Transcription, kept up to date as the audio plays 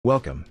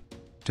Welcome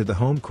to the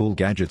Home Cool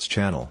Gadgets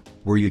channel,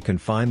 where you can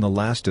find the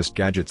latest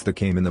gadgets that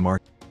came in the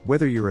market.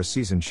 Whether you're a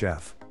seasoned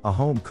chef, a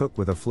home cook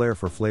with a flair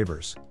for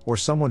flavors, or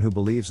someone who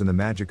believes in the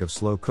magic of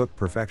slow-cooked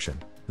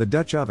perfection, the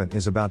Dutch oven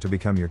is about to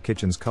become your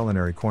kitchen's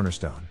culinary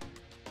cornerstone.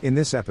 In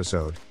this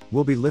episode,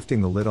 we'll be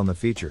lifting the lid on the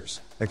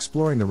features,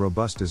 exploring the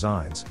robust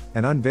designs,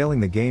 and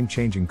unveiling the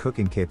game-changing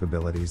cooking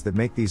capabilities that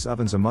make these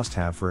ovens a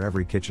must-have for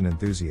every kitchen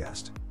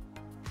enthusiast.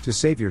 To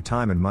save your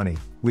time and money,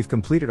 we've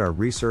completed our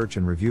research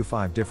and review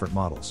 5 different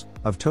models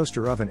of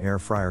toaster oven air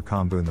fryer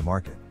combo in the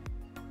market.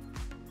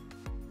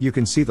 You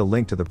can see the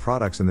link to the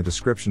products in the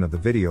description of the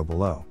video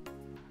below.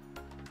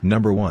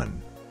 Number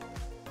 1.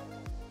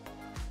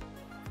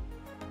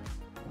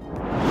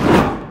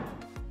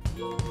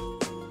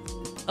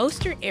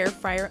 Oster air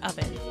fryer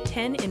oven,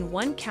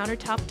 10-in-1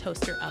 countertop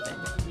toaster oven.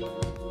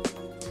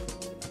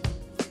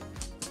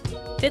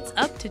 Fits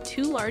up to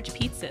 2 large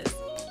pizzas,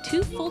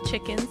 2 full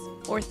chickens,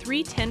 or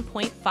 3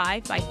 10.5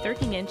 by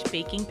 13-inch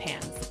baking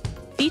pans.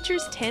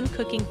 Features 10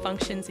 cooking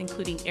functions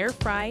including air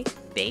fry,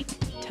 bake,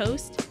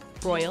 toast,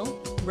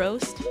 broil,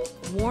 roast,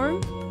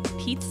 warm,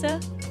 pizza,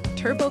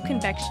 turbo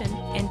convection,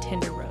 and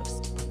tender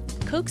roast.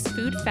 Cooks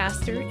food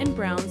faster and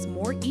browns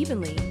more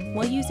evenly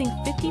while using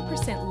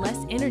 50%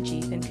 less energy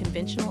than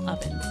conventional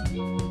ovens.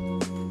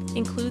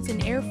 Includes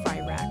an air fry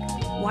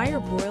rack,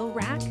 wire broil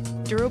rack,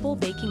 durable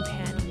baking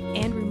pan,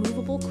 and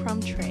removable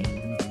crumb tray.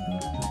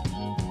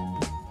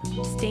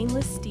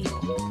 Stainless steel,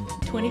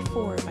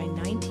 24 by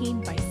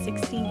 19 by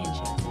 16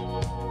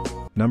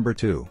 inches. Number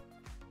 2.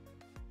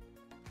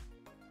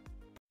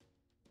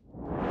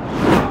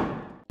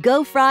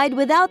 Go fried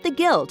without the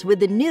guilt with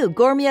the new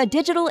Gourmia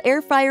Digital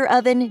Air Fryer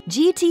Oven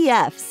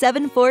GTF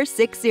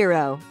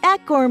 7460.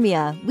 At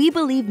Gourmia, we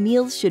believe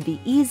meals should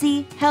be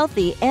easy,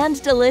 healthy, and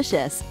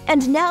delicious.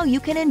 And now you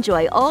can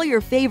enjoy all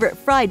your favorite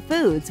fried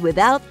foods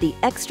without the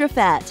extra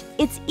fat.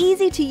 It's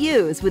easy to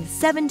use with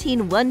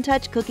 17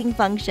 one-touch cooking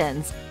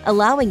functions,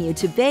 allowing you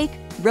to bake,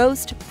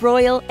 roast,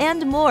 broil,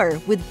 and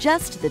more with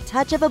just the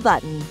touch of a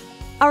button.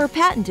 Our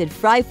patented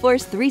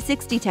FryForce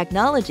 360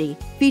 technology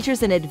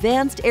features an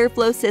advanced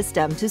airflow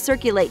system to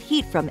circulate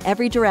heat from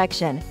every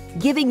direction,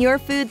 giving your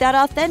food that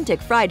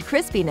authentic fried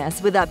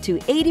crispiness with up to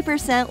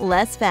 80%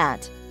 less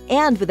fat.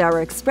 And with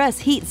our express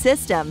heat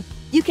system,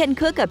 you can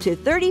cook up to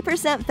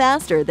 30%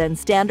 faster than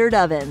standard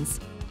ovens.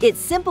 Its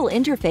simple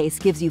interface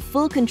gives you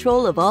full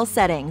control of all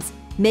settings,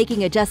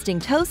 making adjusting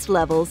toast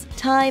levels,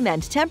 time,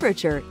 and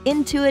temperature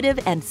intuitive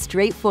and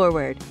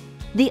straightforward.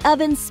 The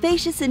oven's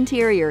spacious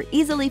interior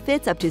easily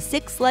fits up to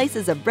 6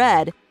 slices of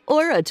bread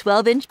or a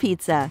 12-inch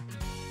pizza.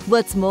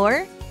 What's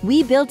more,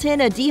 we built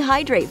in a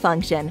dehydrate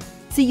function,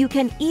 so you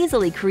can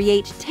easily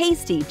create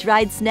tasty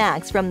dried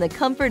snacks from the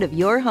comfort of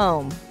your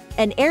home.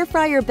 An air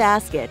fryer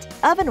basket,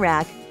 oven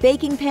rack,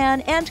 baking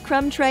pan, and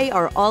crumb tray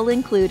are all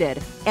included,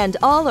 and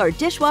all are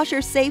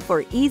dishwasher safe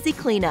for easy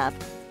cleanup.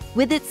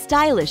 With its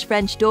stylish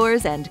French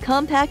doors and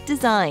compact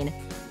design,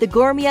 the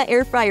Gourmia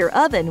air fryer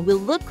oven will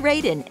look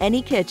great in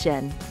any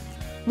kitchen.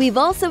 We've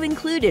also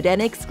included an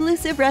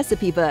exclusive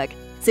recipe book,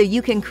 so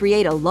you can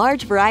create a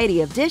large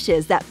variety of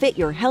dishes that fit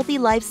your healthy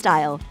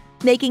lifestyle,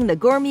 making the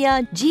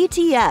Gourmia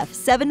GTF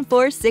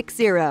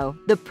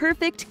 7460 the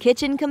perfect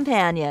kitchen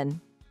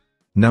companion.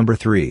 Number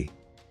 3.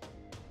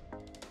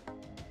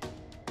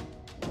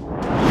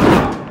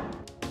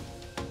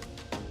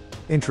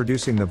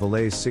 Introducing the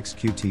Valais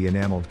 6QT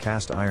enameled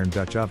cast iron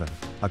Dutch oven,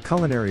 a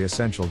culinary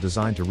essential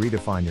designed to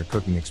redefine your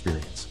cooking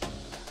experience.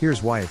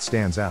 Here's why it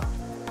stands out.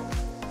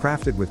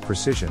 Crafted with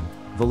precision,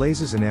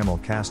 Valais's enamel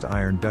cast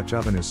iron Dutch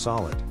oven is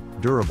solid,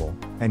 durable,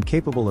 and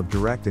capable of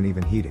direct and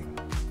even heating.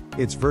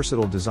 Its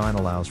versatile design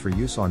allows for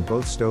use on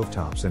both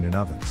stovetops and in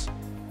ovens.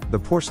 The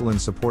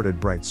porcelain-supported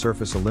bright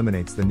surface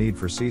eliminates the need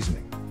for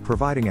seasoning,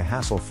 providing a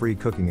hassle-free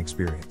cooking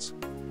experience.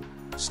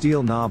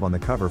 Steel knob on the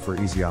cover for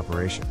easy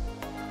operation.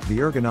 The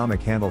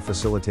ergonomic handle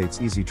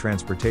facilitates easy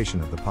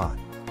transportation of the pot.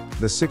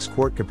 The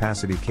 6-quart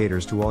capacity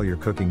caters to all your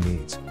cooking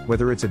needs,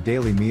 whether it's a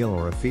daily meal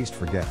or a feast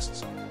for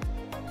guests.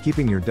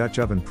 Keeping your Dutch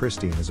oven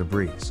pristine is a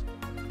breeze.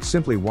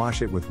 Simply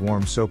wash it with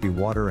warm soapy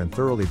water and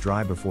thoroughly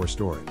dry before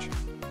storage.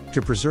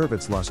 To preserve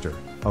its luster,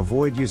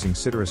 avoid using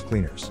citrus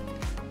cleaners.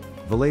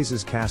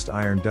 Valais's cast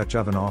iron Dutch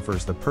oven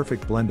offers the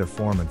perfect blend of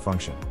form and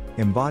function,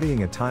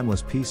 embodying a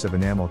timeless piece of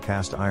enamel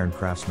cast iron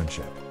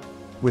craftsmanship.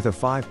 With a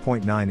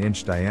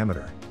 5.9-inch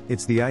diameter,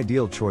 it's the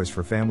ideal choice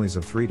for families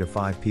of 3 to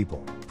 5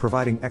 people,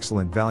 providing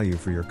excellent value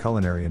for your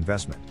culinary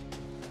investment.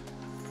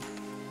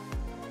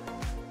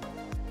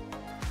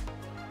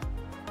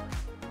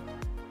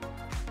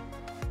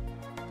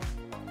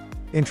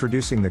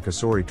 Introducing the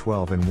COSORI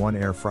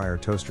 12-in-1 air fryer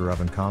toaster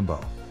oven combo,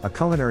 a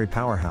culinary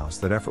powerhouse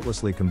that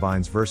effortlessly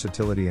combines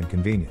versatility and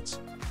convenience.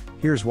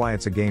 Here's why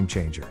it's a game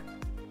changer.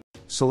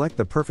 Select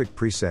the perfect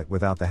preset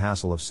without the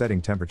hassle of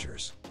setting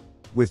temperatures.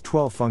 With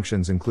 12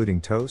 functions including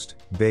toast,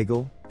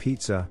 bagel,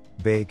 pizza,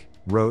 bake,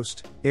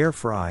 roast, air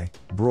fry,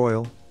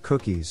 broil,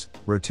 cookies,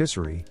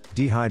 rotisserie,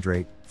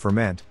 dehydrate,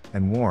 ferment,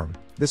 and warm,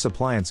 this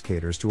appliance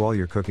caters to all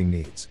your cooking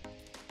needs.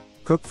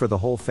 Cook for the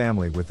whole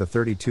family with the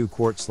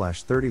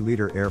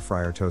 32-quart/30-liter air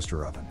fryer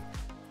toaster oven.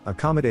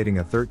 Accommodating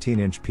a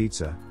 13-inch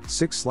pizza,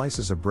 6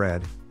 slices of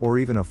bread, or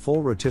even a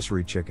full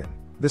rotisserie chicken,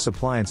 this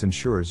appliance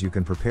ensures you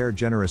can prepare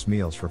generous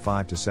meals for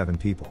 5 to 7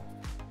 people.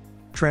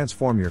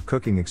 Transform your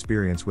cooking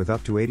experience with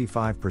up to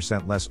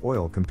 85% less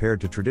oil compared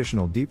to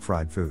traditional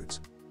deep-fried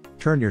foods.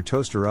 Turn your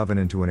toaster oven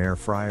into an air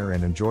fryer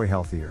and enjoy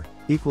healthier,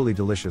 equally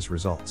delicious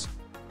results.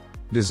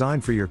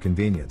 Designed for your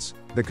convenience,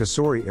 the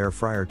COSORI air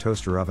fryer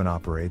toaster oven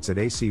operates at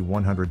AC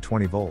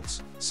 120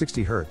 volts,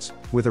 60 Hz,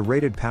 with a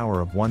rated power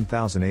of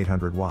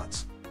 1,800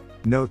 watts.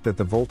 Note that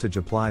the voltage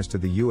applies to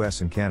the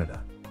US and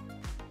Canada.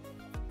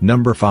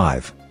 Number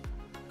 5.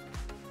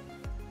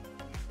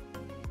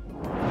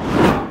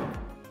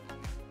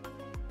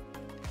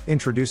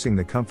 Introducing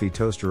the COMFEE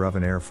Toaster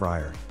Oven Air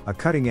Fryer, a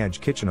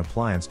cutting-edge kitchen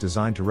appliance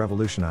designed to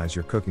revolutionize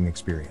your cooking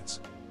experience.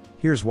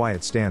 Here's why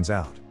it stands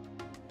out.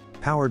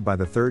 Powered by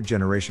the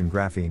third-generation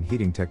graphene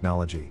heating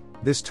technology,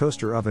 this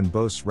toaster oven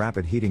boasts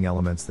rapid heating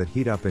elements that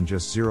heat up in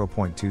just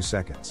 0.2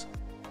 seconds.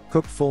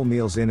 Cook full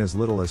meals in as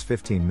little as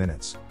 15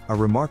 minutes, a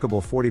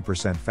remarkable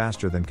 40%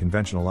 faster than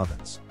conventional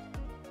ovens.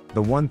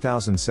 The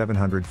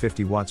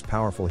 1,750 watts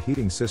powerful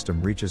heating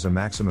system reaches a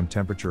maximum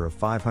temperature of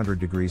 500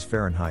 degrees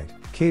Fahrenheit,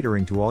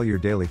 catering to all your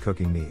daily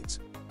cooking needs.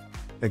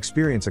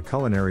 Experience a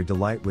culinary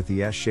delight with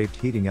the S-shaped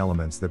heating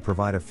elements that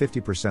provide a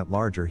 50%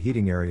 larger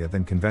heating area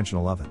than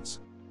conventional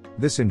ovens.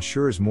 This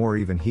ensures more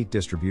even heat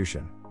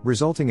distribution,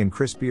 resulting in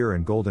crispier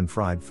and golden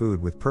fried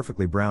food with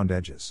perfectly browned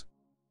edges.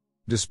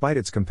 Despite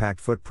its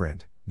compact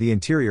footprint, the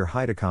interior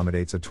height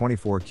accommodates a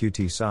 24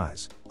 QT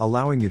size,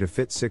 allowing you to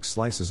fit 6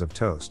 slices of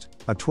toast,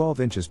 a 12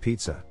 inches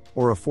pizza,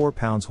 or a 4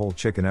 pounds whole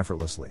chicken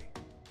effortlessly.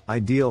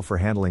 Ideal for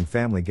handling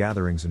family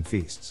gatherings and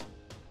feasts.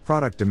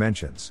 Product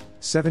dimensions: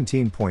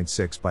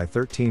 17.6 by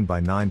 13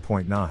 by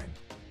 9.9.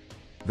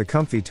 The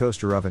COMFEE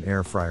Toaster Oven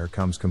Air Fryer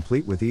comes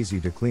complete with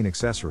easy-to-clean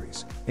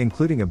accessories,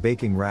 including a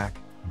baking rack,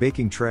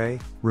 baking tray,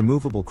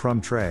 removable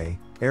crumb tray,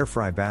 air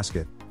fry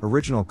basket,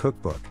 original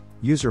cookbook,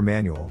 user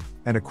manual,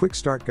 and a quick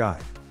start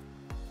guide.